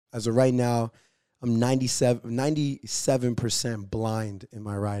As of right now, I'm 97% blind in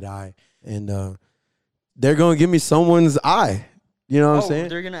my right eye. And they're going to give me someone's eye. You know what I'm saying?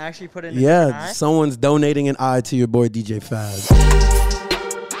 They're going to actually put it in an eye? Someone's donating an eye to your boy DJ Faz.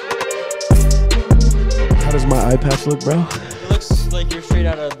 How does my eye patch look, bro? It looks like you're straight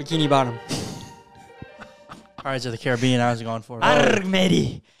out of Bikini Bottom. Pirates of the Caribbean, I was going for. Arr,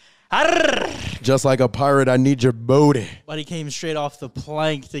 matey. Arr. Just like a pirate, I need your booty. But he came straight off the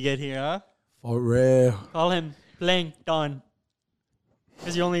plank to get here, huh? For real. Call him Plankton.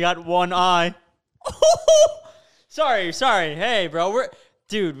 Because you only got one eye. Sorry. Hey, bro.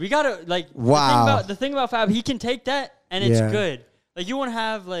 Dude, we got to, like, wow. The thing about Fab, he can take that, and it's good. Like, you want to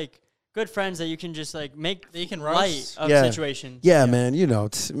have, like, good friends that you can just, like, make light of situations. Yeah, man. You know,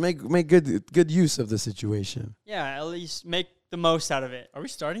 make good use of the situation. Yeah, at least make the most out of it. Are we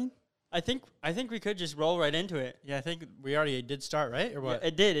starting? I think we could just roll right into it. Yeah, I think we already did start, right? Or what? Yeah,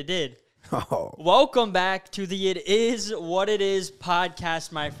 it did. Oh. Welcome back to the It Is What It Is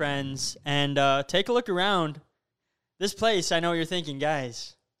podcast, my friends. And take a look around. This place, I know what you're thinking,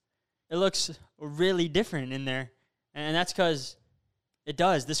 guys, it looks really different in there. And that's because it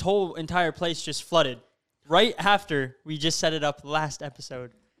does. This whole entire place just flooded right after we just set it up last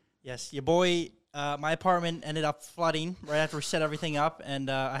episode. Yes, your boy, my apartment ended up flooding right after we set everything up. And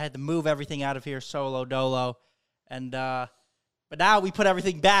I had to move everything out of here solo dolo. And but now we put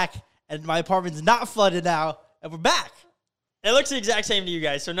everything back. And my apartment's not flooded now, and we're back. It looks the exact same to you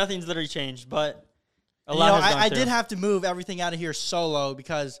guys, so nothing's literally changed, but a lot has gone I through. did have to move everything out of here solo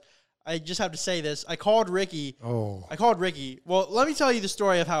because I just have to say this. I called Ricky. Well, let me tell you the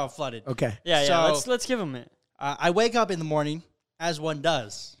story of how it flooded. Okay. Yeah. Let's give him it. I wake up in the morning, as one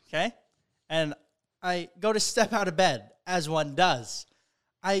does, okay? And I go to step out of bed, as one does.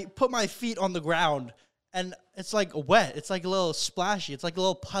 I put my feet on the ground, and it's like wet. It's like a little splashy. It's like a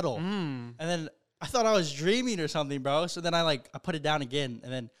little puddle. And then I thought I was dreaming or something, bro. So then I put it down again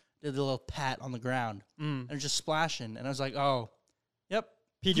and then did a little pat on the ground. And it was just splashing. And I was like, oh, yep.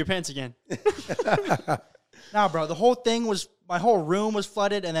 Peed your pants again. Nah, bro. My whole room was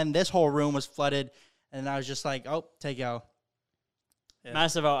flooded. And then this whole room was flooded. And I was just like, oh, take out. Yeah.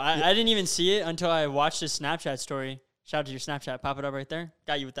 Massive out. I didn't even see it until I watched his Snapchat story. Shout out to your Snapchat. Pop it up right there.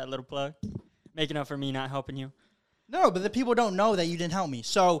 Got you with that little plug. Making up for me not helping you. No, but the people don't know that you didn't help me.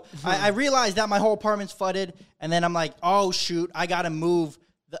 So I realized that my whole apartment's flooded, and then I'm like, oh, shoot, I got to move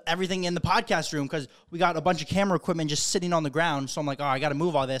everything in the podcast room because we got a bunch of camera equipment just sitting on the ground. So I'm like, oh, I got to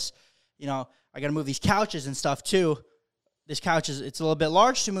move all this. You know, I got to move these couches and stuff, too. This couch, it's a little bit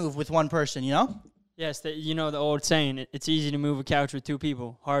large to move with one person, you know? Yes, you know the old saying, it's easy to move a couch with two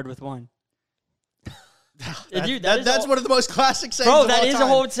people, hard with one. That's one of the most classic sayings. Bro, that is a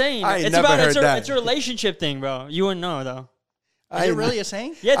whole saying. It's a relationship thing, bro. You wouldn't know though. Is it really a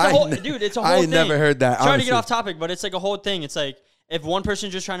saying? Yeah, it's a whole thing. I never heard that. Sorry to get off topic, but it's like a whole thing. It's like if one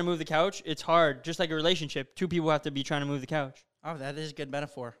person's just trying to move the couch, it's hard. Just like a relationship, two people have to be trying to move the couch. Oh, that is a good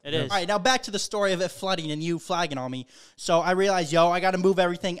metaphor. It is. All right, now back to the story of it flooding and you flagging on me. So I realized, I got to move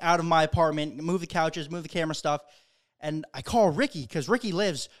everything out of my apartment, move the couches, move the camera stuff. And I call Ricky because Ricky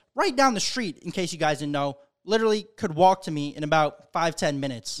lives right down the street, in case you guys didn't know. Literally could walk to me in about 5-10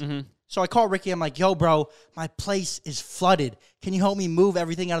 minutes. Mm-hmm. So I call Ricky. I'm like, yo, bro, my place is flooded. Can you help me move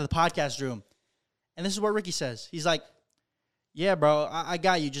everything out of the podcast room? And this is what Ricky says. He's like, yeah, bro, I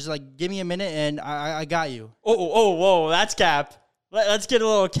got you. Just like give me a minute and I got you. Whoa, that's cap. Let's get a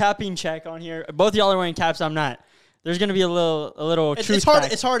little capping check on here. Both of y'all are wearing caps. I'm not. There's gonna be a little truth.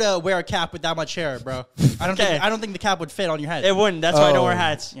 It's hard to wear a cap with that much hair, bro. I don't think the cap would fit on your head. It wouldn't. That's why I don't wear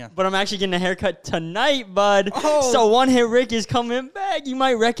hats. Yeah. But I'm actually getting a haircut tonight, bud. Oh. So One Hit Rick is coming back. You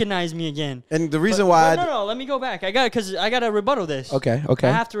might recognize me again. And the reason why no, let me go back. I got to rebuttal this. Okay. I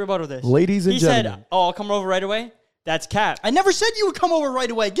have to rebuttal this. Ladies and gentlemen. He said, "Oh, I'll come over right away." That's cap. I never said you would come over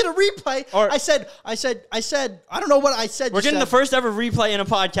right away. Get a replay. I said. I don't know what I said. We're getting the first ever replay in a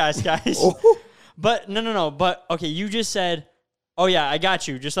podcast, guys. But no. But okay, you just said, "Oh yeah, I got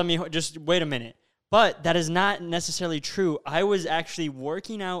you." Just wait a minute. But that is not necessarily true. I was actually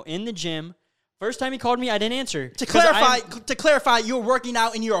working out in the gym. First time he called me, I didn't answer. To clarify, you were working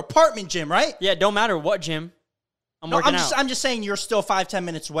out in your apartment gym, right? Yeah, don't matter what gym. I'm just saying you're still 5-10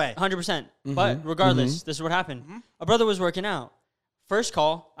 minutes away. 100%. Mm-hmm. But regardless, this is what happened. Mm-hmm. A brother was working out. First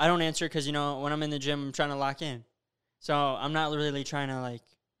call, I don't answer because, when I'm in the gym, I'm trying to lock in. So I'm not really trying to,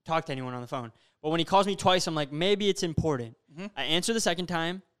 talk to anyone on the phone. But when he calls me twice, I'm like, maybe it's important. Mm-hmm. I answer the second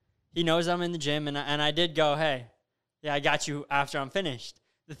time. He knows I'm in the gym, and I did go, hey, yeah, I got you after I'm finished.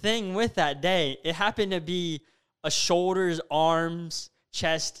 The thing with that day, it happened to be a shoulders, arms,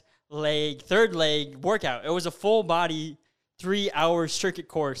 chest, leg, third leg workout. It was a full body 3-hour circuit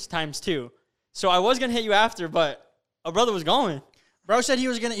course times 2. So I was gonna hit you after, but a brother was going. Bro said he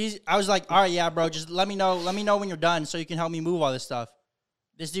was gonna. I was like, all right, yeah, bro. Just let me know. Let me know when you're done, so you can help me move all this stuff.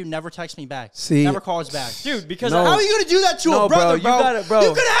 This dude never texts me back. See, never calls back, dude. Because No. how are you gonna do that to a brother, bro?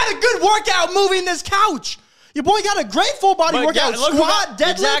 You could have had a good workout moving this couch. Your boy got a great full body workout, squat,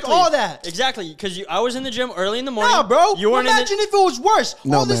 deadlift, all that. Exactly, because I was in the gym early in the morning. Nah, bro. You weren't Imagine if it was worse.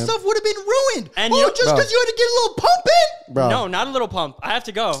 No, all this man. stuff would have been ruined. And just because you had to get a little pump in? bro. No, not a little pump. I have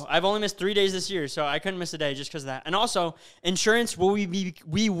to go. I've only missed 3 days this year, so I couldn't miss a day just because of that. And also, insurance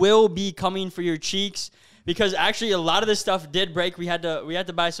we will be coming for your cheeks because actually a lot of this stuff did break. We had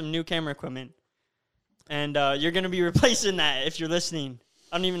to buy some new camera equipment, and you're gonna be replacing that if you're listening.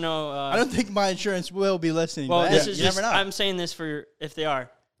 I don't even know. I don't think my insurance will be listening. Well, but this hey, is you just. never know. I'm saying this for if they are.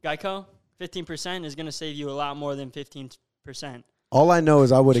 Geico, 15% is gonna save you a lot more than 15%. All I know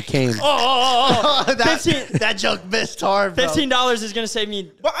is I would have came. that joke missed hard, bro. $15 is gonna save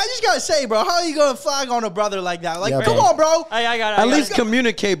me. But I just gotta say, bro, how are you gonna flag on a brother like that? Like, Yeah, come bro. on, bro. I got it. At least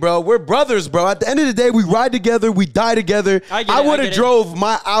communicate, bro. We're brothers, bro. At the end of the day, we ride together, we die together. I get it, I I would get have it. drove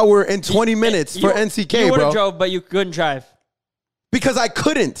my hour and 20 minutes for NCK, You would bro. have drove, but you couldn't drive. Because I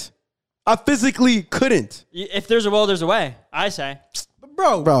couldn't. I physically couldn't. If there's a will, there's a way. I say.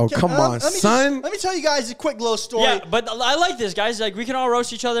 Bro, come on, son. Let me tell you guys a quick little story. Yeah, but I like this, guys. Like, we can all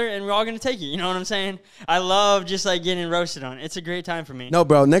roast each other, and we're all gonna take it. You know what I'm saying? I love just like getting roasted on. It's a great time for me. No,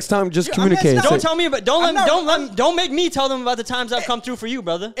 bro. Next time, just Dude, communicate. I'm not- Don't tell me, but don't I'm don't make me tell them about the times I've come through for you,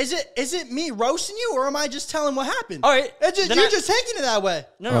 brother. Is it me roasting you, or am I just telling what happened? All right, You're just taking it that way.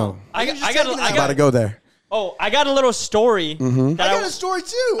 No, Oh. I You're just got taking it About to go there. I got a little story. Mm-hmm. That I got a story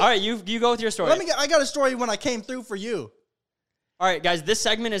too. All right, you go with your story. I got a story when I came through for you. All right, guys, this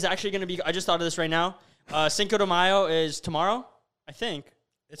segment is actually going to be, I just thought of this right now. Cinco de Mayo is tomorrow, I think,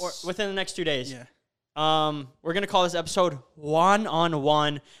 or within the next 2 days. Yeah. We're going to call this episode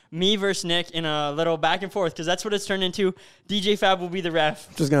one-on-one, me versus Nick in a little back and forth, because that's what it's turned into. DJ Fab will be the ref.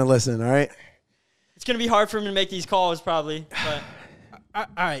 Just going to listen, all right? It's going to be hard for him to make these calls, probably. But All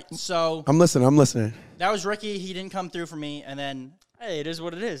right, so I'm listening. that was Ricky. He didn't come through for me, and then hey, it is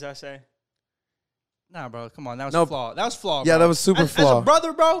what it is, I say. nah, bro, come on, that was Nope. flawed. That was flawed. Yeah, bro. that was super As a flawed.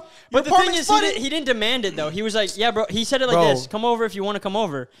 brother, bro. But your the thing is, apartment's flooded? he didn't demand it, though. He was like, yeah, bro. He said it like Bro. this. Come over if you want to come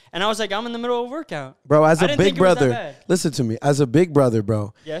over. And I was like, I'm in the middle of a workout. Bro, as I a didn't big think it was that brother, bad. listen to me. As a big brother,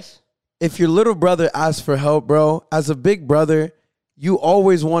 bro, Yes? if your little brother asks for help, bro, as a big brother, you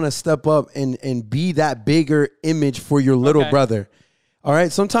always want to step up and be that bigger image for your little Okay. brother. All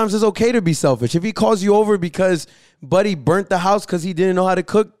right? Sometimes it's okay to be selfish. If he calls you over because buddy burnt the house because he didn't know how to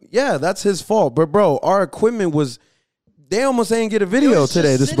cook, yeah, that's his fault. But, bro, our equipment was... They almost ain't get a It video was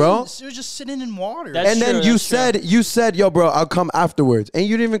today, just this bro. It was just sitting in water. That's And then true, you that's true. said, yo, bro, I'll come afterwards. And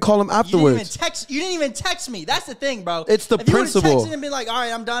you didn't even call him You didn't afterwards. even text me. That's the thing, bro. It's the if you principle. If you texted and been like, all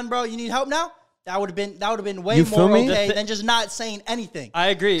right, I'm done, bro. You need help now? That would have been way You feel more me? okay than just not saying anything. I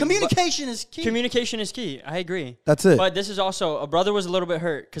agree. Communication is key. Communication is key. I agree. That's it. But this is also, a brother was a little bit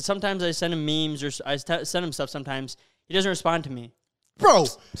hurt because sometimes I send him memes or send him stuff sometimes. He doesn't respond to me. Bro,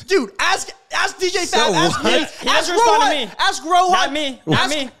 dude, ask DJ Fab, ask what? me, He ask doesn't respond to Rohan, me. ask Rohan. Not me. Not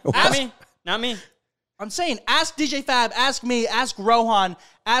Ask- me. Not ask- me. Not me. I'm saying, ask DJ Fab, ask me, ask Rohan,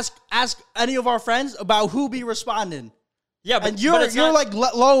 ask any of our friends about who be responding. Yeah, but And but you're it's not, like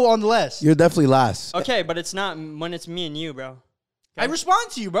low on the list. You're definitely last. okay, but it's not when it's me and you, bro. I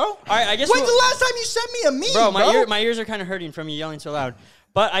respond to you, bro. All right, I guess When's we'll- the last time you sent me a meme, Bro, bro? my ears are kind of hurting from you yelling so loud.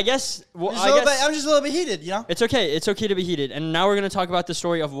 But I guess, well, I'm just a little bit heated, you know? it's okay. It's okay to be heated. And now we're going to talk about the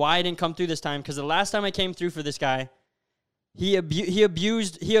story of why I didn't come through this time. Because the last time I came through for this guy, he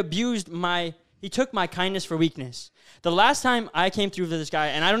took my kindness for weakness. The last time I came through for this guy,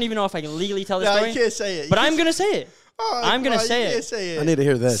 and I don't even know if I can legally tell the No, story. you can't say it. But I'm going to say it. Oh, I'm going to bro, say you it. can't say it. I need to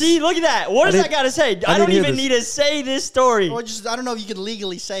hear this. See, look at that. What does I got to say? I don't need to hear even this. need to say this story. Or just, I don't know if you can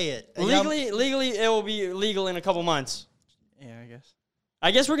legally say it. You know? Legally, it will be legal in a couple months. Yeah, I guess.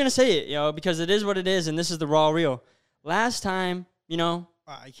 I guess we're going to say it, because it is what it is, and this is the raw real. Last time,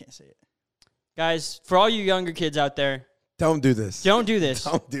 I can't say it. guys, for all you younger kids out there, Don't do this. don't do this.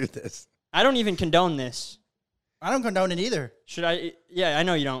 Don't do this. I don't even condone this. I don't condone it either. Should I? Yeah, I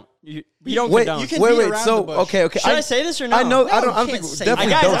know you don't. You don't Wait, condone. you can wait, beat wait. around So, the bush. okay. Should I say this or no? I know. No, I don't. you I don't can't think. say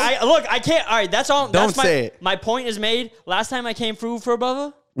Definitely Guys, don't. look, I can't. All right, that's all. Don't That's my, say it. My point is made. Last time I came through for a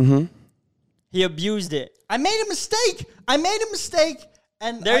brother, he abused it. I made a mistake.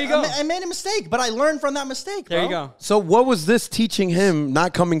 And There you go. I made a mistake, but I learned from that mistake, There bro. you go. So, what was this teaching him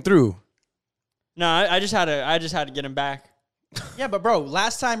not coming through? No, I just had to get him back. Yeah, but bro,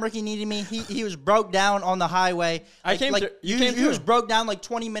 last time Ricky needed me, he was broke down on the highway. I came like through- you he came was through. broke down like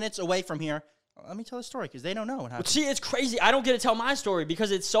 20 minutes away from here. Let me tell the story because they don't know what happened. See, it's crazy. I don't get to tell my story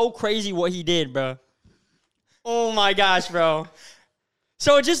because it's so crazy what he did, bro. Oh my gosh, bro.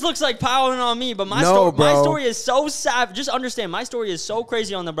 So it just looks like piling on me, but my story is so sad. Just understand, my story is so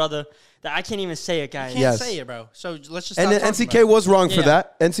crazy on the brother that I can't even say it, guys. You can't say it, bro. So let's just. And then NCK was wrong for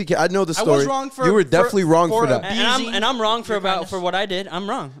that. NCK, I know the story. I was wrong for. You were definitely wrong for that. And I'm wrong for what I did. I'm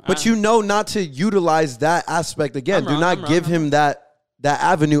wrong. But you know not to utilize that aspect again. Do not give him that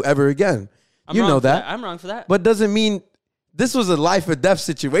avenue ever again. You know that. I'm wrong for that. But doesn't mean this was a life or death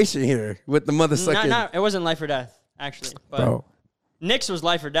situation here with the mother sucking. It wasn't life or death, actually. But bro. Nick's was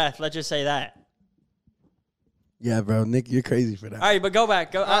life or death. Let's just say that. Yeah, bro. Nick, you're crazy for that. All right, but go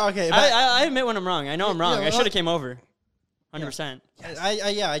back. Okay. I admit when I'm wrong. I know I'm wrong. I should have came over. 100%.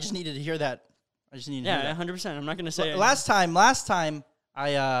 I just needed to hear that. I just needed to hear that. 100%. I'm not going to say it. Last time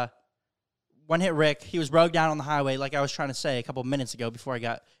I one hit Rick. He was broke down on the highway like I was trying to say a couple minutes ago before I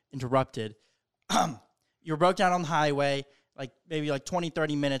got interrupted. You were broke down on the highway like maybe like 20,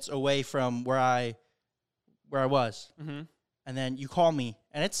 30 minutes away from where I was. Mm-hmm. And then you call me,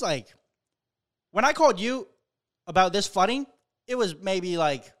 and it's like, when I called you about this flooding, it was maybe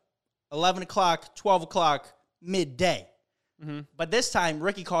like 11 o'clock, 12 o'clock, midday. Mm-hmm. But this time,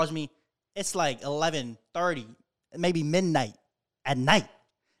 Ricky calls me, it's like 11:30, maybe midnight at night.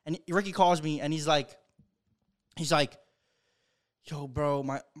 And Ricky calls me, and he's like, yo, bro,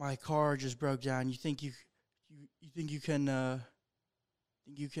 my car just broke down. You think you can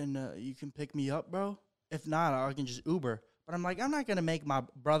pick me up, bro? If not, I can just Uber. But I'm like, I'm not going to make my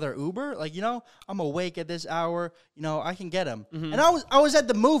brother Uber. Like, I'm awake at this hour. I can get him. Mm-hmm. And I was at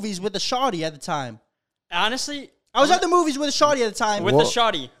the movies with the shawty at the time. Honestly? I was at the movies with the shawty at the time. With the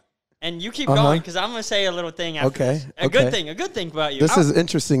shawty. And you keep going because I'm going to say a little thing after this. A good thing about you. This is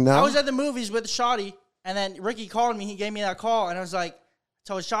interesting now. I was at the movies with the shawty, and then Ricky called me. He gave me that call, and I was like,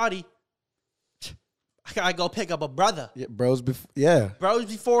 told shawty, I gotta go pick up a brother. Yeah, bros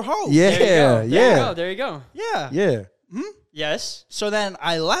before hoes. Yeah, There you go. Yeah. Hmm? Yes. So then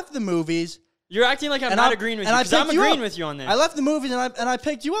I left the movies. You're acting like I'm not agreeing with you because I'm agreeing with you on this. I left the movies and I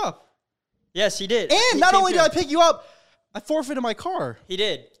picked you up. Yes, he did. And not only did I pick you up, I forfeited my car. He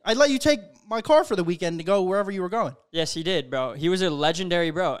did. I let you take my car for the weekend to go wherever you were going. Yes, he did, bro. He was a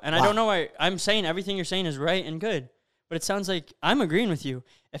legendary bro. And I don't know why I'm saying everything you're saying is right and good. But it sounds like I'm agreeing with you.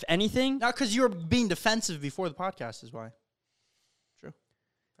 If anything... Not because you were being defensive before the podcast is why. True.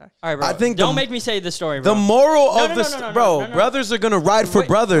 All right, bro. I think don't make me say the story, bro. The moral of the... Bro, brothers are going to ride for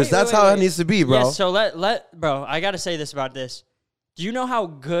brothers. That's how it needs to be, bro. Yes, so bro, I got to say this about this. Do you know how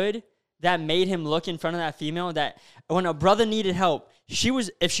good that made him look in front of that female? That when a brother needed help,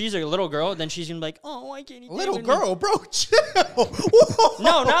 if she's a little girl, then she's gonna be like, oh, why can't you? Little girl, bro, chill.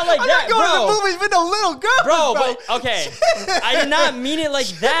 No, not like that, bro. I'm not going to the movies with no little girl, bro. But okay, I did not mean it like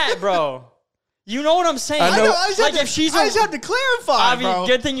that, bro. You know what I'm saying? I know. I just have to clarify, bro.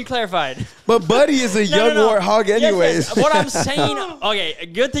 Good thing you clarified. But Buddy is a young warthog anyways. Yes. What I'm saying, okay, a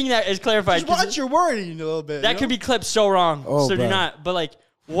good thing that is clarified. Just watch your wording a little bit. That could be clipped so wrong. Oh, so do not. But like,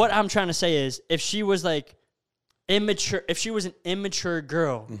 what I'm trying to say is, if she was like immature, if she was an immature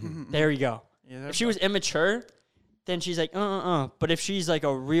girl, there you go. Yeah, if she was immature, then she's like, But if she's like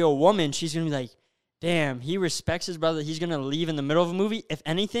a real woman, she's gonna be like, damn, he respects his brother. He's gonna leave in the middle of a movie. If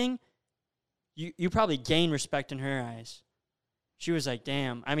anything, you probably gain respect in her eyes. She was like,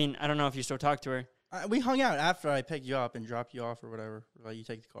 damn. I mean, I don't know if you still talk to her. We hung out after I picked you up and dropped you off or whatever. Like you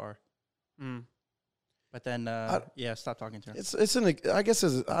take the car. Mm. But then, stop talking to her.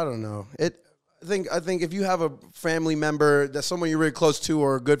 I don't know. I think if you have a family member, that's someone you're really close to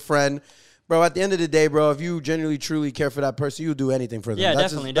or a good friend, bro, at the end of the day, bro, if you genuinely, truly care for that person, you'll do anything for them. Yeah,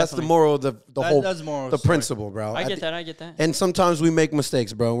 That's the moral of the principle, bro. I get that. And sometimes we make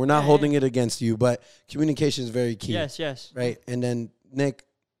mistakes, bro. We're not holding it against you, but communication is very key. Yes. Right? And then, Nick,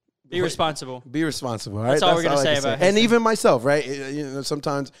 be responsible. Be responsible, all right? That's all we're going to say about him. And even myself, right?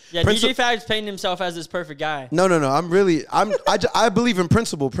 Sometimes. Yeah, DJ Fab's painting himself as this perfect guy. No. I believe in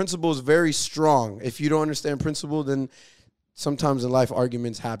principle. Principle is very strong. If you don't understand principle, then sometimes in life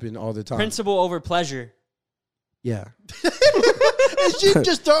arguments happen all the time. Principle over pleasure. Yeah. She's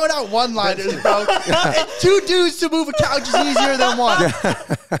just throwing out one-liners, bro. Two dudes to move a couch is easier than one.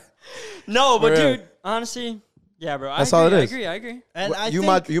 No, but dude, honestly... Yeah, bro. That's all it is. I agree. And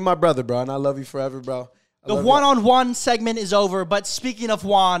you my brother, bro, and I love you forever, bro. The one-on-one segment is over. But speaking of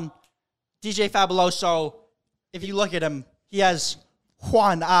Juan, DJ Fabuloso, if you look at him, he has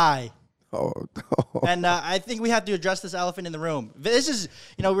Juan eye. Oh. And I think we have to address this elephant in the room. This is,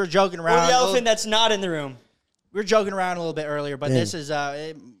 we were joking around. Or the elephant that's not in the room. We were joking around a little bit earlier, but Dang. this is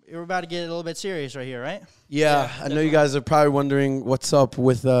we're about to get a little bit serious right here, right? Yeah, I know you guys are probably wondering what's up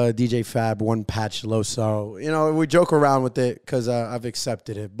with DJ Fab, One Patch Low Sorrow. You know, we joke around with it because I've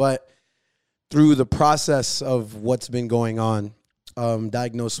accepted it. But through the process of what's been going on,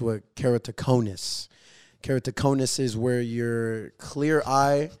 diagnosed with keratoconus. Keratoconus is where your clear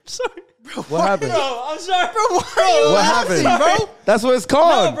eye... Sorry. Bro, what happened? Bro, I'm sorry. Bro, What happened? Bro? That's what it's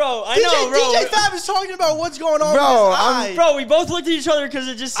called. No, bro. I know, bro. DJ Fab is talking about what's going on Bro, with his eye. Bro, we both looked at each other because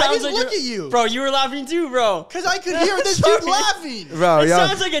it just I sounds didn't like look at you. Bro, you were laughing too, bro. Because I could hear this Sorry. dude laughing. Bro, It y'all...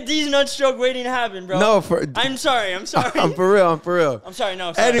 sounds like a D's nut stroke waiting to happen, bro. No, I'm sorry. I'm sorry. I'm for real. I'm sorry.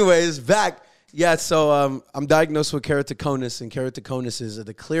 No. Sorry. Anyways, back. Yeah, so I'm diagnosed with keratoconus, and keratoconus is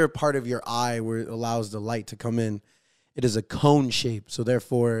the clear part of your eye where it allows the light to come in. It is a cone shape, so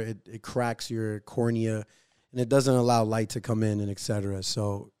therefore it cracks your cornea, and it doesn't allow light to come in, and etc.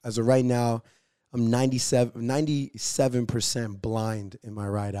 So as of right now, I'm 97% blind in my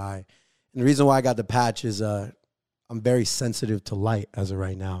right eye. And the reason why I got the patch is I'm very sensitive to light as of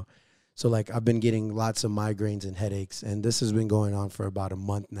right now. So like I've been getting lots of migraines and headaches, and this has been going on for about a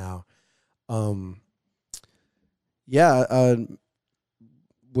month now.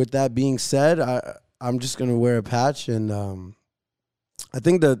 With that being said, I'm just gonna wear a patch, and I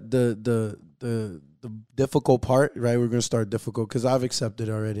think the difficult part, right? We're gonna start difficult because I've accepted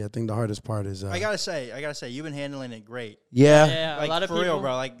already. I think the hardest part is I gotta say, you've been handling it great. Yeah, Like, a lot of for people, real,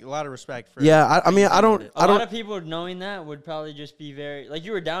 bro. Like a lot of respect for. yeah. I mean, I don't. A lot of people knowing that would probably just be very like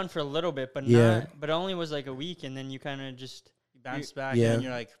you were down for a little bit, but but it only was like a week, and then you kind of just Bounce back, Yeah. and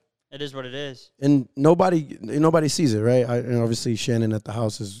you're like, it is what it is. And nobody sees it, right? And obviously Shannon at the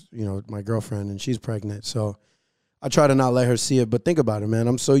house is, my girlfriend, and she's pregnant. So I try to not let her see it. But think about it, man.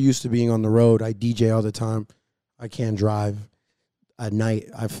 I'm so used to being on the road. I DJ all the time. I can't drive at night.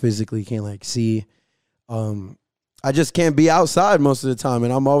 I physically can't see. I just can't be outside most of the time.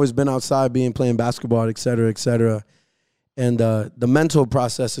 And I've always been outside playing basketball, et cetera, et cetera. And the mental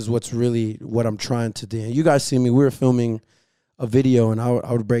process is what I'm trying to do. And you guys see me. We were filming a video, and I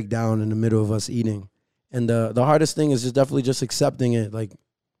would break down in the middle of us eating. And the hardest thing is definitely just accepting it. Like,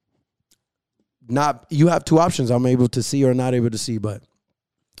 you have two options. I'm able to see or not able to see, but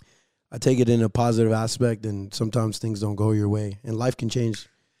I take it in a positive aspect, and sometimes things don't go your way, and life can change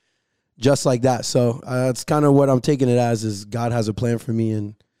just like that. So that's kind of what I'm taking it as, is God has a plan for me.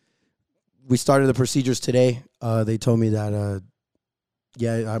 And we started the procedures today. They told me that,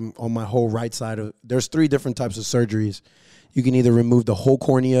 I'm on my whole right side there's 3 different types of surgeries. You can either remove the whole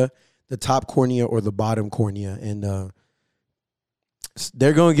cornea, the top cornea, or the bottom cornea. And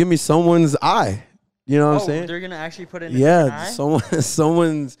they're going to give me someone's eye. You know what I'm saying? They're going to actually put in an eye?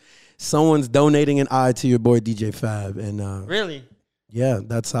 Someone's donating an eye to your boy DJ Fab. And really? Yeah,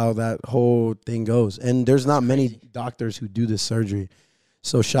 that's how that whole thing goes. And there's not many doctors who do this surgery.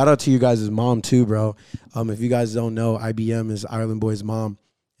 So shout out to you guys' mom too, bro. If you guys don't know, IBM is Ireland Boy's mom.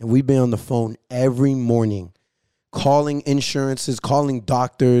 And we've been on the phone every morning, calling insurances, calling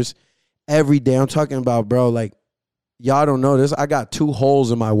doctors every day. I'm talking about, bro, like, y'all don't know this. I got 2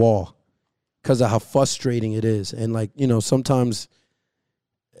 holes in my wall because of how frustrating it is. And, like, sometimes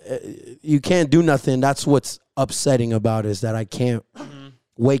you can't do nothing. That's what's upsetting about it, is that I can't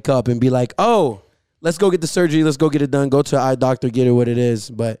wake up and be like, oh, let's go get the surgery. Let's go get it done. Go to an eye doctor, get it what it is.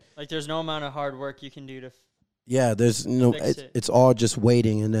 But like, there's no amount of hard work you can do to there's fix it. It's all just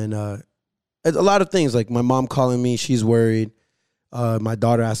waiting. And then a lot of things, like my mom calling me, she's worried. My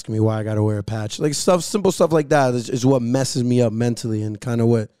daughter asking me why I got to wear a patch. Like simple stuff like that is what messes me up mentally, and kind of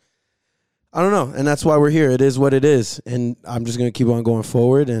what, I don't know. And that's why we're here. It is what it is. And I'm just going to keep on going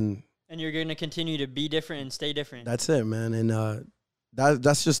forward. And you're going to continue to be different and stay different. That's it, man. And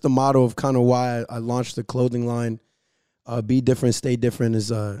that's just the motto of kind of why I launched the clothing line. Be different, stay different.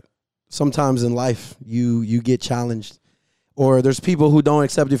 Is sometimes in life you get challenged, or there's people who don't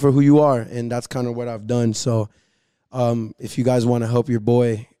accept you for who you are, and that's kind of what I've done. So if you guys want to help your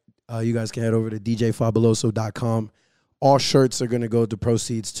boy, you guys can head over to djfabuloso.com. All shirts are going to go to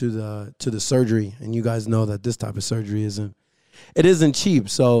proceeds to the surgery, and you guys know that this type of surgery isn't cheap.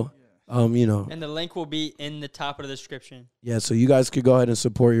 So and the link will be in the top of the description. Yeah, so you guys could go ahead and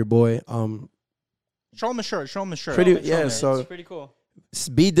support your boy. Show him the shirt. Show him the shirt. So it's pretty cool.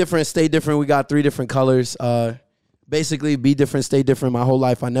 Be different, stay different. We got 3 different colors. Basically, be different, stay different. My whole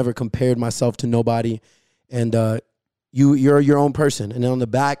life, I never compared myself to nobody, and you're your own person. And then on the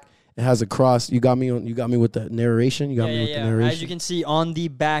back, it has a cross. You got me with the narration. You got me with the narration. As you can see on the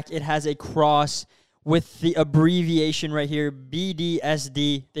back, it has a cross with the abbreviation right here,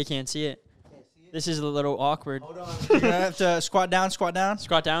 BDSD. They can't see it. This is a little awkward. Hold on. You're going to have to squat down. Squat down.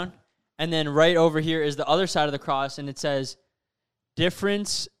 And then right over here is the other side of the cross, and it says,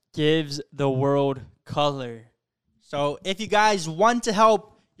 difference gives the world color. So if you guys want to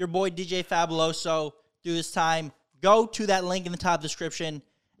help your boy DJ Fabuloso do this time, go to that link in the top description,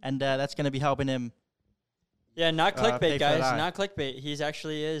 and that's going to be helping him. Yeah, not clickbait, guys. eye. Not clickbait. He's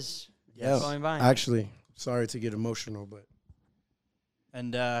actually is going by. Actually, sorry to get emotional, but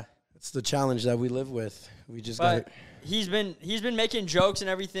And it's the challenge that we live with. We just But got he's been making jokes and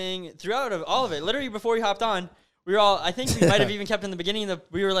everything throughout all of it. Literally before he hopped on, we were all, I think we might have even kept in the beginning,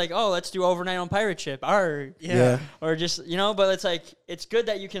 we were like, oh, let's do overnight on pirate ship. Yeah. Or just, but it's like, it's good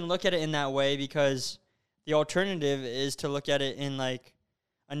that you can look at it in that way, because the alternative is to look at it in like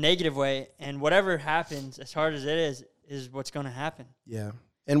a negative way, and whatever happens, as hard as it is what's going to happen. Yeah.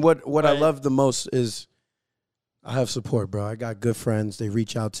 And what I love the most is I have support, bro. I got good friends. They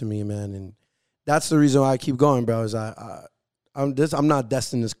reach out to me, man, and that's the reason why I keep going, bro. Is I'm not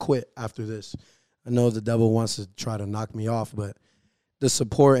destined to quit after this. I know the devil wants to try to knock me off, but the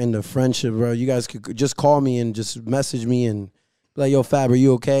support and the friendship, bro. You guys could just call me and just message me and be like, "Yo, Fab, are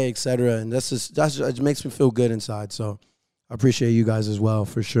you okay?" etc. And it makes me feel good inside. So I appreciate you guys as well,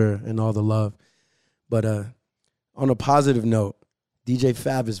 for sure, and all the love. But on a positive note, DJ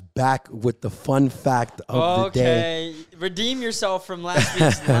Fab is back with the fun fact of the day. Okay, redeem yourself from last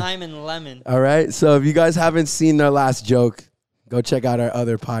week's lime and lemon. All right, so if you guys haven't seen our last joke, go check out our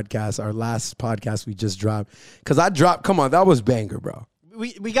other podcast, our last podcast we just dropped. Because come on, that was banger, bro.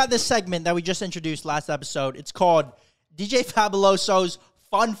 we got this segment that we just introduced last episode. It's called DJ Fabuloso's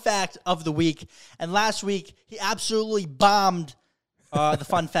Fun Fact of the Week. And last week, he absolutely bombed the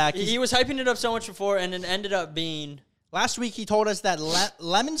fun fact. He was hyping it up so much before, and it ended up being... Last week, he told us that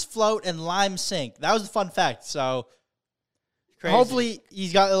lemons float and limes sink. That was the fun fact. So Crazy. hopefully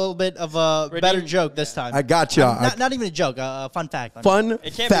he's got a little bit of a better joke this time. I got y'all. Not even a joke, a fun fact. Fun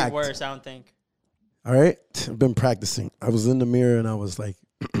It can't fact. be worse, I don't think. All right, I've been practicing. I was in the mirror and I was like,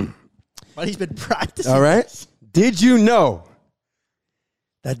 But he's been practicing. all right. Did you know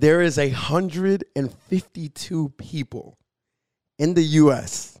that there is 152 people in the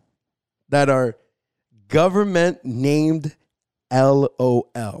U.S. that are government named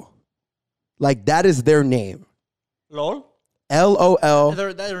LOL? Like, that is their name. LOL? LOL.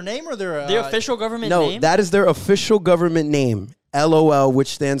 Their name or their... The official government No, name? that is their official government name. LOL, which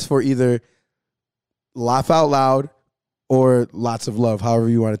stands for either laugh out loud or lots of love, however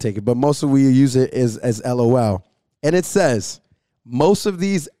you want to take it. But most of we use it as LOL. And it says most of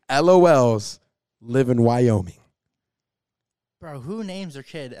these LOLs live in Wyoming. Bro, who names their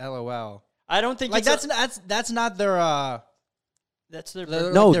kid LOL? I don't think Like, that's not their... that's their...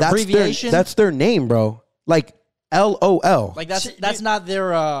 No, their abbreviation? that's their name, bro. Like LOL. Like, that's not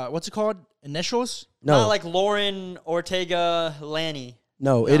their... what's it called? Initials? No. Not like Lauren Ortega Lanny.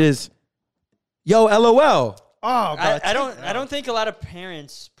 No, it is, yo, LOL. Oh, bro, I don't think a lot of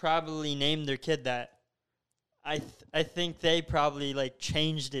parents probably named their kid that. I think they probably like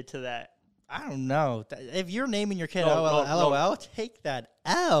changed it to that. I don't know. If you're naming your kid No, LOL, take that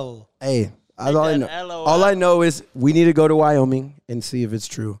L. Hey, Take all I that know, LOL. all I know is we need to go to Wyoming and see if it's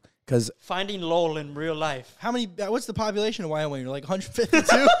true. Because Finding LOL in real life. How many? What's the population of Wyoming? Like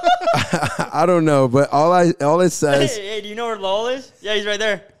 152? I don't know, but all it says, Hey, do you know where LOL is? Yeah, he's right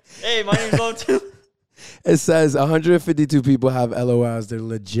there. Hey, my name's LOL too. it says 152 people have LOL as their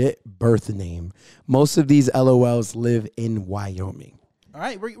legit birth name. Most of these LOLs live in Wyoming. All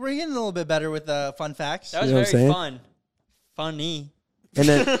right, we're getting a little bit better with fun facts. That was You know what I'm very saying? fun. Funny. And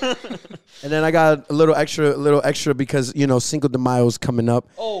then I got a little extra because Cinco de Mayo is coming up.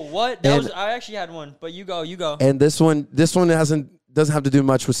 Oh, what? I actually had one, but you go. And this one doesn't have to do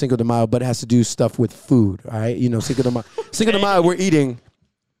much with Cinco de Mayo, but it has to do stuff with food. All right, Cinco de Mayo. Cinco de Mayo, we're eating.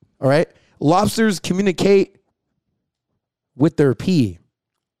 All right, lobsters communicate with their pee.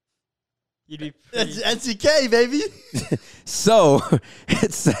 You'd be That's pretty... NCK, baby. So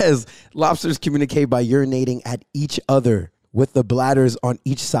it says lobsters communicate by urinating at each other with the bladders on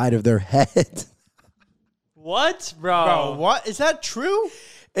each side of their head. What, bro? Bro, what? Is that true?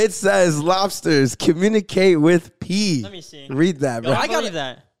 It says lobsters communicate with pee. Let me see. Read that, bro. I believe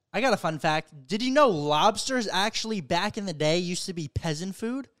that. I got a fun fact. Did you know lobsters actually back in the day used to be peasant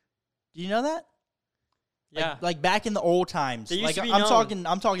food? Do you know that? Yeah. Like back in the old times. They used like to be I'm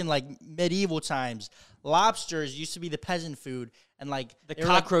known. talking like medieval times. Lobsters used to be the peasant food and like The they were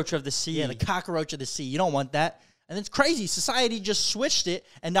like- cockroach of the sea. yeah, the cockroach of the sea. You don't want that. And it's crazy. Society just switched it,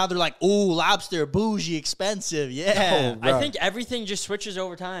 and now they're like, "Ooh, lobster, bougie, expensive." Yeah. Bro. I think everything just switches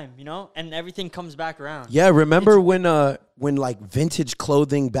over time, and everything comes back around. Yeah, remember when like vintage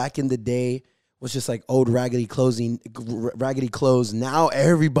clothing back in the day was just like old raggedy clothes. Now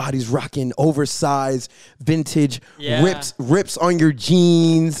everybody's rocking oversized, vintage, rips on your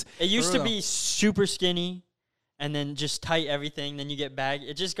jeans. It used to be super skinny, and then just tight everything. Then you get baggy.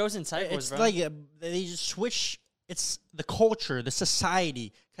 It just goes in cycles, bro. It's like they just switch. It's the culture, the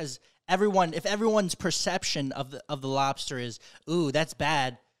society, because if everyone's perception of the lobster is, ooh, that's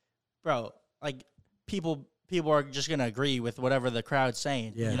bad, bro. Like people are just gonna agree with whatever the crowd's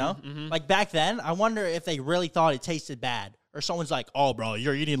saying. You know, like back then, I wonder if they really thought it tasted bad, or someone's like, "Oh, bro,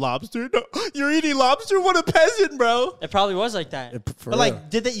 you're eating lobster. No, you're eating lobster. What a peasant, bro." It probably was like that. But like,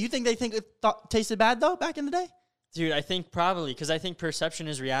 did they? You think they think it tasted bad though back in the day? Dude, I think probably because I think perception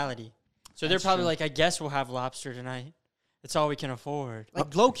is reality. So they're probably like, I guess we'll have lobster tonight. It's all we can afford.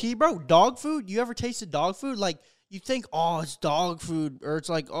 Like low key, bro. Dog food. You ever tasted dog food? Like. You think, oh, it's dog food, or it's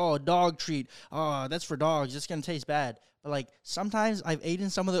like, oh, dog treat. Oh, that's for dogs. It's going to taste bad. But, like, sometimes I've eaten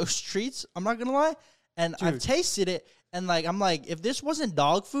some of those treats, I'm not going to lie, and I've tasted it, and, like, I'm like, if this wasn't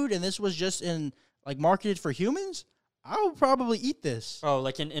dog food and this was just marketed for humans, I would probably eat this. Oh,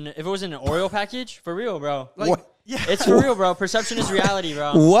 like, if it was in an Oreo package? For real, bro. Like, what? Yeah. It's for real, bro. Perception is reality,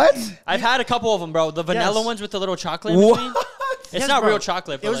 bro. What? I've had a couple of them, bro. The vanilla ones with the little chocolate in between. It's not real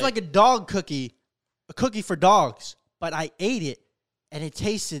chocolate. But it was like a dog cookie. A cookie for dogs, but I ate it and it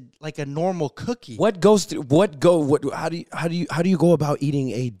tasted like a normal cookie. How do you go about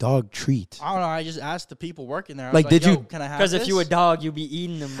eating a dog treat? I don't know. I just asked the people working there. Like, did you? Can I have Because this? if you a dog, you'd be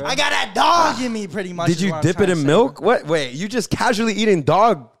eating them, bro. I got that dog in me, pretty much. Did you dip it in milk? What? Wait, you just casually eating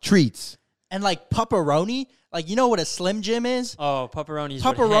dog treats? And like pepperoni, like you know what a Slim Jim is? Oh, pepperoni.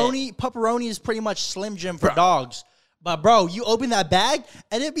 Pepperoni is pretty much Slim Jim for dogs. But, bro, you open that bag,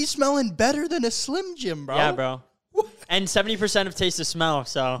 and it be smelling better than a Slim Jim, bro. Yeah, bro. And 70% of taste is smell,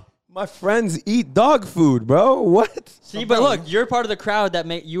 so. My friends eat dog food, bro. What? See, but look, you're part of the crowd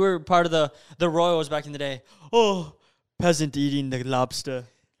you were part of the Royals back in the day. Oh, peasant eating the lobster.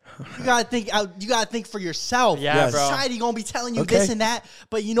 You gotta think for yourself. Yeah, bro. Society gonna be telling you this and that,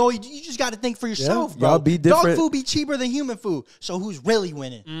 but you just gotta think for yourself, bro. Y'all be different. Dog food be cheaper than human food, so who's really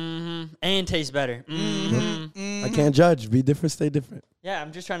winning? Mm-hmm. And tastes better. Mm-hmm. I can't judge. Be different, stay different. Yeah,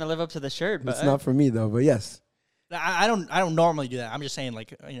 I'm just trying to live up to the shirt, but It's not for me though. But yes, I don't normally do that. I'm just saying,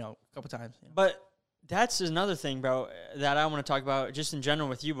 like, a couple times. But that's another thing, bro, that I want to talk about just in general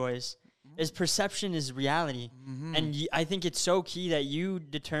with you boys. Is perception is reality. Mm-hmm. And I think it's so key that you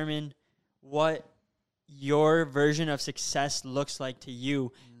determine what your version of success looks like to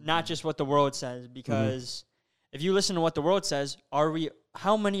you, not just what the world says. Because if you listen to what the world says,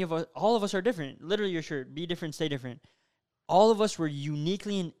 how many of us, all of us are different. Literally your shirt, be different, stay different. All of us were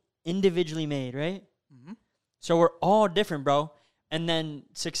uniquely and individually made, right? Mm-hmm. So we're all different, bro. And then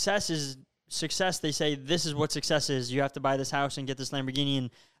success, they say this is what success is. You have to buy this house and get this Lamborghini and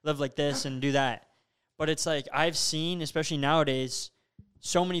live like this and do that. But it's like I've seen, especially nowadays,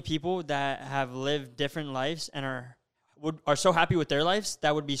 so many people that have lived different lives and are so happy with their lives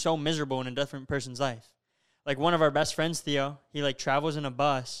that would be so miserable in a different person's life. Like one of our best friends, Theo, he like travels in a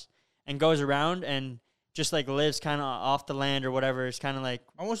bus and goes around and just like lives kind of off the land or whatever. It's kind of like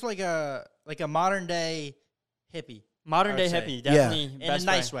almost like a modern day hippie. Modern day hippie, definitely. In a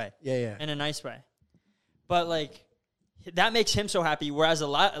nice way. Yeah. In a nice way. But, like, that makes him so happy, whereas a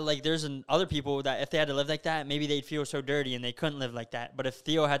lot, like, there's other people that if they had to live like that, maybe they'd feel so dirty and they couldn't live like that. But if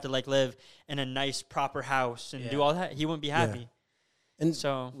Theo had to, like, live in a nice, proper house and do all that, he wouldn't be happy. Yeah. And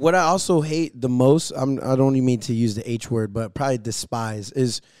so what I also hate the most, I don't even mean to use the H word, but probably despise,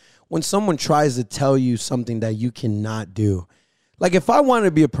 is when someone tries to tell you something that you cannot do. Like, if I wanted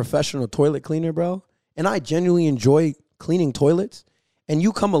to be a professional toilet cleaner, bro, and I genuinely enjoy cleaning toilets, and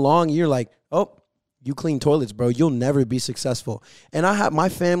you come along, you're like, oh, you clean toilets, bro, you'll never be successful. And I have my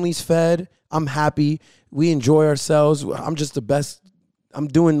family's fed. I'm happy. We enjoy ourselves. I'm just the best. I'm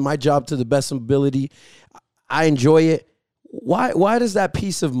doing my job to the best ability. I enjoy it. Why does that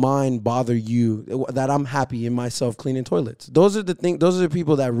peace of mind bother you that I'm happy in myself cleaning toilets? Those are the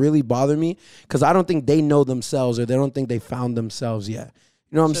people that really bother me because I don't think they know themselves or they don't think they found themselves yet.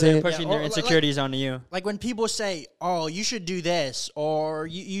 You know what I'm saying? They're pushing their insecurities onto you. Like when people say, "Oh, you should do this," or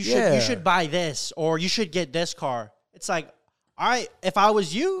you should buy this, or you should get this car. It's like, all right, if I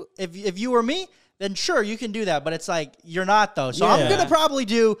was you, if you were me, then sure you can do that. But it's like you're not though. So I'm gonna probably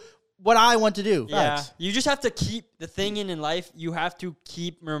do what I want to do. Yeah, Facts. you just have to keep the thing in life. You have to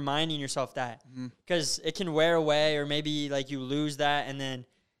keep reminding yourself that because it can wear away, or maybe like you lose that, and then,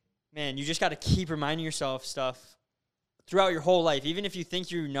 man, you just got to keep reminding yourself stuff throughout your whole life, even if you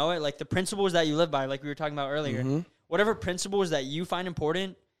think you know it. Like the principles that you live by, like we were talking about earlier, whatever principles that you find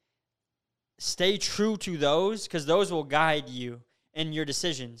important, stay true to those because those will guide you in your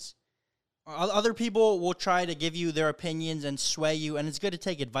decisions. Other people will try to give you their opinions and sway you, and it's good to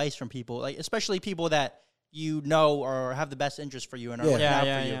take advice from people, like especially people that you know or have the best interest for you and are looking out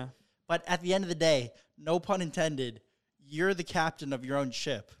for you. But at the end of the day, no pun intended, you're the captain of your own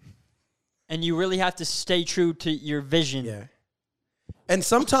ship. And you really have to stay true to your vision. Yeah. And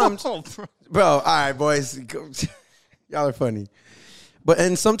sometimes, bro, all right, boys, y'all are funny.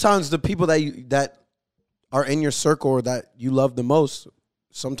 And sometimes the people that are in your circle or that you love the most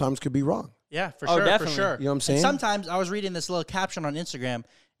sometimes could be wrong. Yeah, for sure, definitely. for sure. You know what I'm saying? And sometimes I was reading this little caption on Instagram.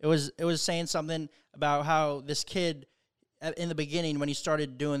 It was saying something about how this kid, in the beginning when he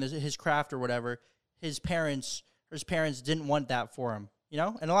started doing his craft or whatever, his parents didn't want that for him. You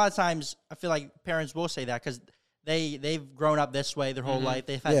know, and a lot of times I feel like parents will say that because they've grown up this way their whole life.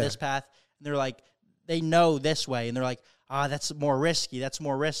 They've had this path, and they're like, they know this way, and they're like, that's more risky. That's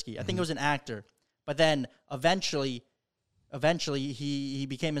more risky. I think it was an actor, but then eventually he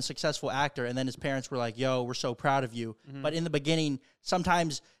became a successful actor, and then his parents were like, yo, we're so proud of you. But in the beginning,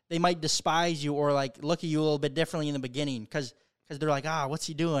 sometimes they might despise you or like look at you a little bit differently in the beginning because they're like, what's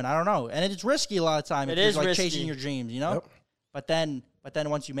he doing? I don't know. And it's risky a lot of time. It if is you're like risky. chasing your dreams, you know? Yep. But then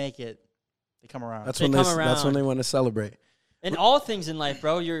once you make it, they come around. That's They when come that's when around. they want to celebrate. In all things in life,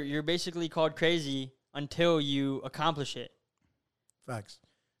 bro, you're basically called crazy until you accomplish it. Facts.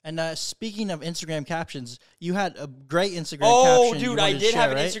 And speaking of Instagram captions, you had a great Instagram caption. Oh, you dude, wanted I to did share,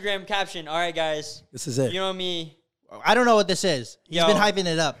 have an right? Instagram caption. All right, guys. This is it. You know me. I don't know what this is. He's been hyping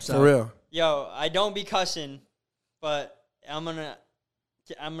it up. So. For real. Yo, I don't be cussing, but I'm gonna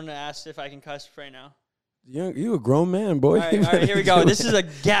ask if I can cuss right now. You a grown man, boy. All right, here we go. This is a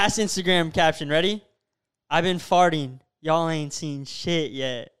gas Instagram caption. Ready? I've been farting. Y'all ain't seen shit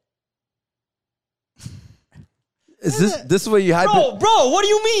yet. Is this what you hype? Bro, what do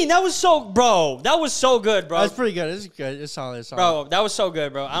you mean? That was so good, bro. That's pretty good. It's good. It's solid. It's solid. Bro, that was so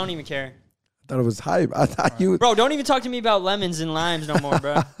good, bro. I don't even care. I thought it was hype. I thought you. Bro, don't even talk to me about lemons and limes no more,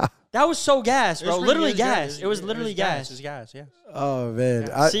 bro. That was so gas, bro. Literally gas. It was literally gas. It was gas, yeah. Oh man.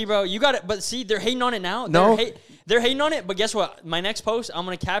 See, bro, you got it. But see, they're hating on it now. No. They're hating on it. But guess what? My next post, I'm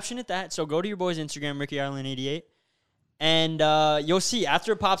gonna caption it that. So go to your boy's Instagram, RickyIreland88, and you'll see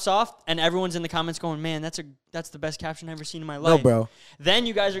after it pops off, and everyone's in the comments going, "Man, that's the best caption I've ever seen in my life." No, bro. Then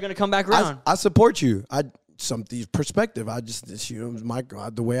you guys are gonna come back around. I support you. Perspective.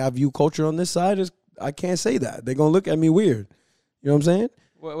 The way I view culture on this side is I can't say that. They're gonna look at me weird. You know what I'm saying?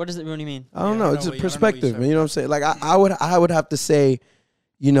 What does it? What do you mean? I don't know. It's a perspective, man. you You know what I'm saying? Like I would have to say,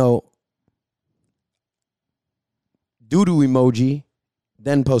 doo-doo emoji,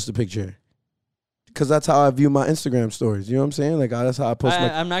 then post a picture. Because that's how I view my Instagram stories. You know what I'm saying? Like that's how I post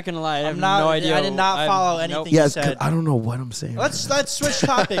my. I'm not gonna lie. I have no idea. I did not follow anything Yes, you said. I don't know what I'm saying. Let's switch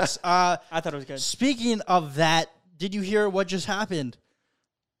topics. I thought it was good. Speaking of that, did you hear what just happened?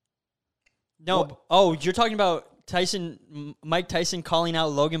 No. What? Oh, you're talking about Mike Tyson calling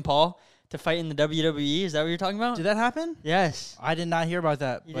out Logan Paul to fight in the WWE? Is that what you're talking about? Did that happen? Yes. I did not hear about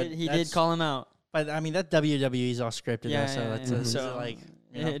that. He did call him out. But I mean, that WWE is all scripted. Yeah, so yeah, that's yeah. it's So like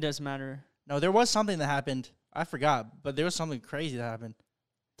it doesn't matter. No, there was something that happened. I forgot, but there was something crazy that happened.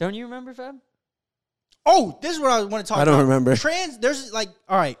 Don't you remember, Fab? Oh, this is what I want to talk about. I don't remember. There's like,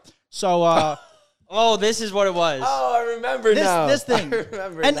 all right. So, Oh, this is what it was. Oh, I remember now. this thing. I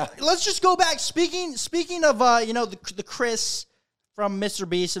remember And now. let's just go back. Speaking of, the Chris from Mr.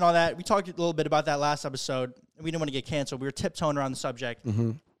 Beast and all that. We talked a little bit about that last episode. We didn't want to get canceled. We were tiptoeing around the subject.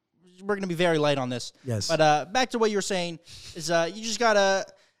 Mm-hmm. We're going to be very light on this. Yes. But back to what you were saying is you just got to,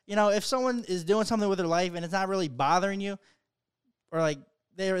 if someone is doing something with their life and it's not really bothering you or like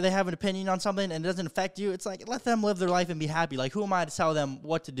they have an opinion on something and it doesn't affect you, it's like let them live their life and be happy. Like who am I to tell them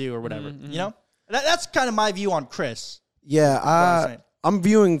what to do or whatever, Mm-hmm. you know? That's kind of my view on Chris. Yeah, I'm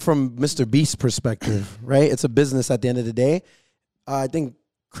viewing from Mr. Beast's perspective, right? It's a business at the end of the day. I think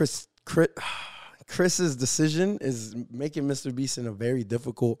Chris's decision is making Mr. Beast in a very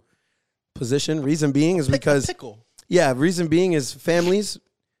difficult position. Reason being is because reason being is families,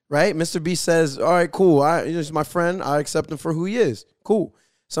 right? Mr. Beast says, all right, cool. He's my friend. I accept him for who he is. Cool.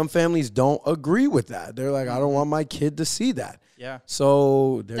 Some families don't agree with that. They're like, I don't want my kid to see that. Yeah.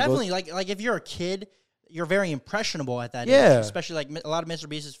 So definitely, like if you're a kid, you're very impressionable at that age. Yeah. Especially like a lot of Mr.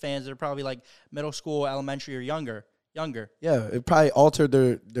 Beast's fans, they're probably like middle school, elementary, or younger. Yeah, it probably altered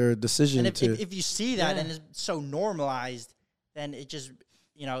their decision. And if you see that and it's so normalized, then it just,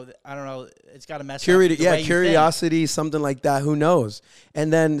 I don't know, it's got to mess up the way you think. Curiosity, something like that. Who knows?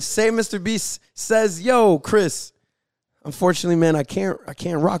 And then say Mr. Beast says, "Yo, Chris, unfortunately, man, I can't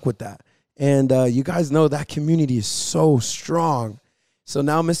rock with that." And you guys know that community is so strong. So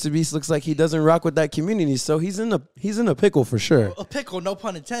now Mr. Beast looks like he doesn't rock with that community. So he's in a pickle for sure. A pickle, no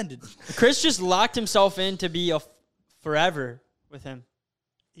pun intended. Chris just locked himself in to be forever with him.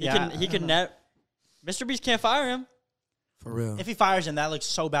 He can net. Mr. Beast can't fire him. For real. If he fires him, that looks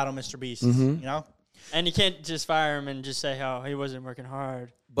so bad on Mr. Beast. You know? And you can't just fire him and just say how he wasn't working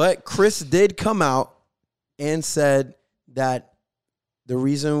hard. But Chris did come out and said that the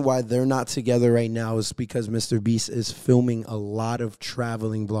reason why they're not together right now is because Mr. Beast is filming a lot of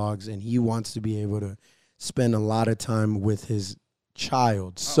traveling vlogs and he wants to be able to spend a lot of time with his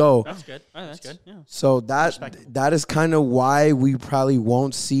child. So that's good. Oh, that's good. Yeah. So that is kind of why we probably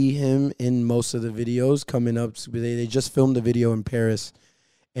won't see him in most of the videos coming up. They just filmed a video in Paris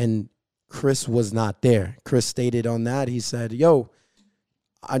and Chris was not there. Chris stated on that. He said, yo,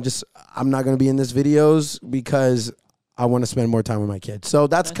 I'm not going to be in this videos because I want to spend more time with my kids. So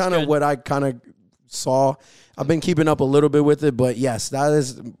that's kind of what I kind of saw. I've been keeping up a little bit with it, but yes, that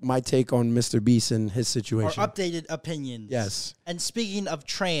is my take on Mr. Beast and his situation. Our updated opinions. Yes. And speaking of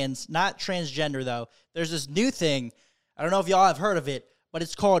trans, not transgender though, there's this new thing. I don't know if y'all have heard of it, but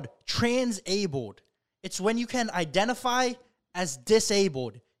it's called transabled. It's when you can identify as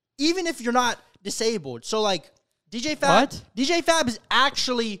disabled, even if you're not disabled. So like DJ Fab is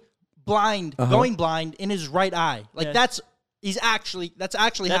actually blind, going blind in his right eye. Like that's actually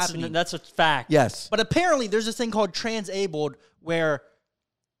happening. That's a fact. Yes. But apparently there's this thing called transabled where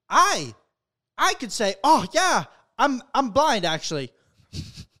I could say, "Oh yeah, I'm blind actually."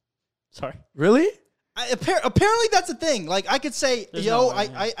 Sorry. Really? Apparently that's a thing. Like I could say,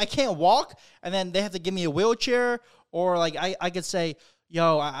 I can't walk, and then they have to give me a wheelchair, or like I could say,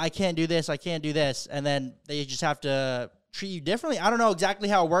 yo, I can't do this, I can't do this, and then they just have to treat you differently. I don't know exactly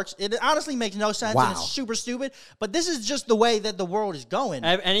how it works. It honestly makes no sense, and it's super stupid, but this is just the way that the world is going.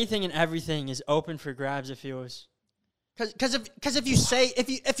 Anything and everything is open for grabs, it feels. Because if you say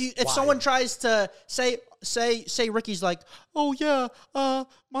if someone tries to say Ricky's like, oh yeah,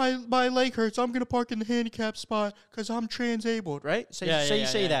 my leg hurts, I'm gonna park in the handicap spot because I'm transabled, right? Say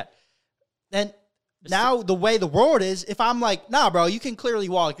that. Then now the way the world is, if I'm like, nah, bro, you can clearly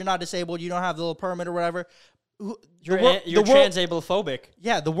walk, you're not disabled, you don't have the little permit or whatever. You're transablophobic.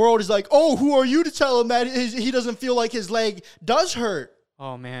 Yeah, the world is like, oh, who are you to tell him that he doesn't feel like his leg does hurt?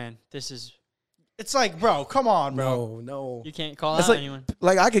 Oh man, this is. It's like, bro, come on, bro. No. You can't call out anyone.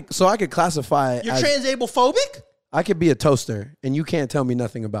 Like I could classify it. You're transablophobic? I could be a toaster, and you can't tell me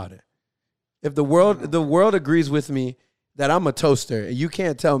nothing about it. If the world agrees with me that I'm a toaster, and you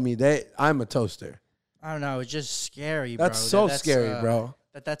can't tell me that I'm a toaster. I don't know. It's just scary, bro. That's so scary, bro.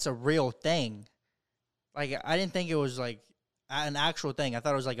 That's a real thing. Like, I didn't think it was, like, an actual thing. I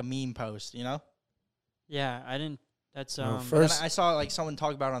thought it was, like, a meme post, you know? Yeah, I didn't. That's, First, I saw, like, someone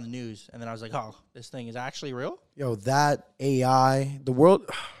talk about it on the news, and then I was like, oh, this thing is actually real? Yo, that AI, the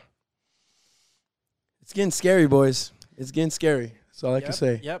world, it's getting scary, boys. It's getting scary. That's all I can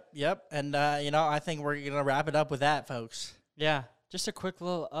say. Yep. And, I think we're going to wrap it up with that, folks. Yeah, just a quick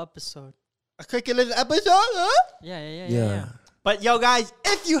little episode. A quick little episode, huh? Yeah. But, yo, guys,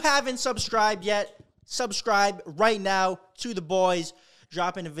 if you haven't subscribed yet, subscribe right now to the boys.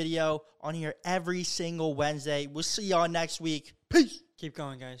 Dropping a video on here every single Wednesday. We'll see y'all next week. Peace. Keep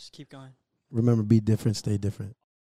going, guys. Keep going. Remember, be different, stay different.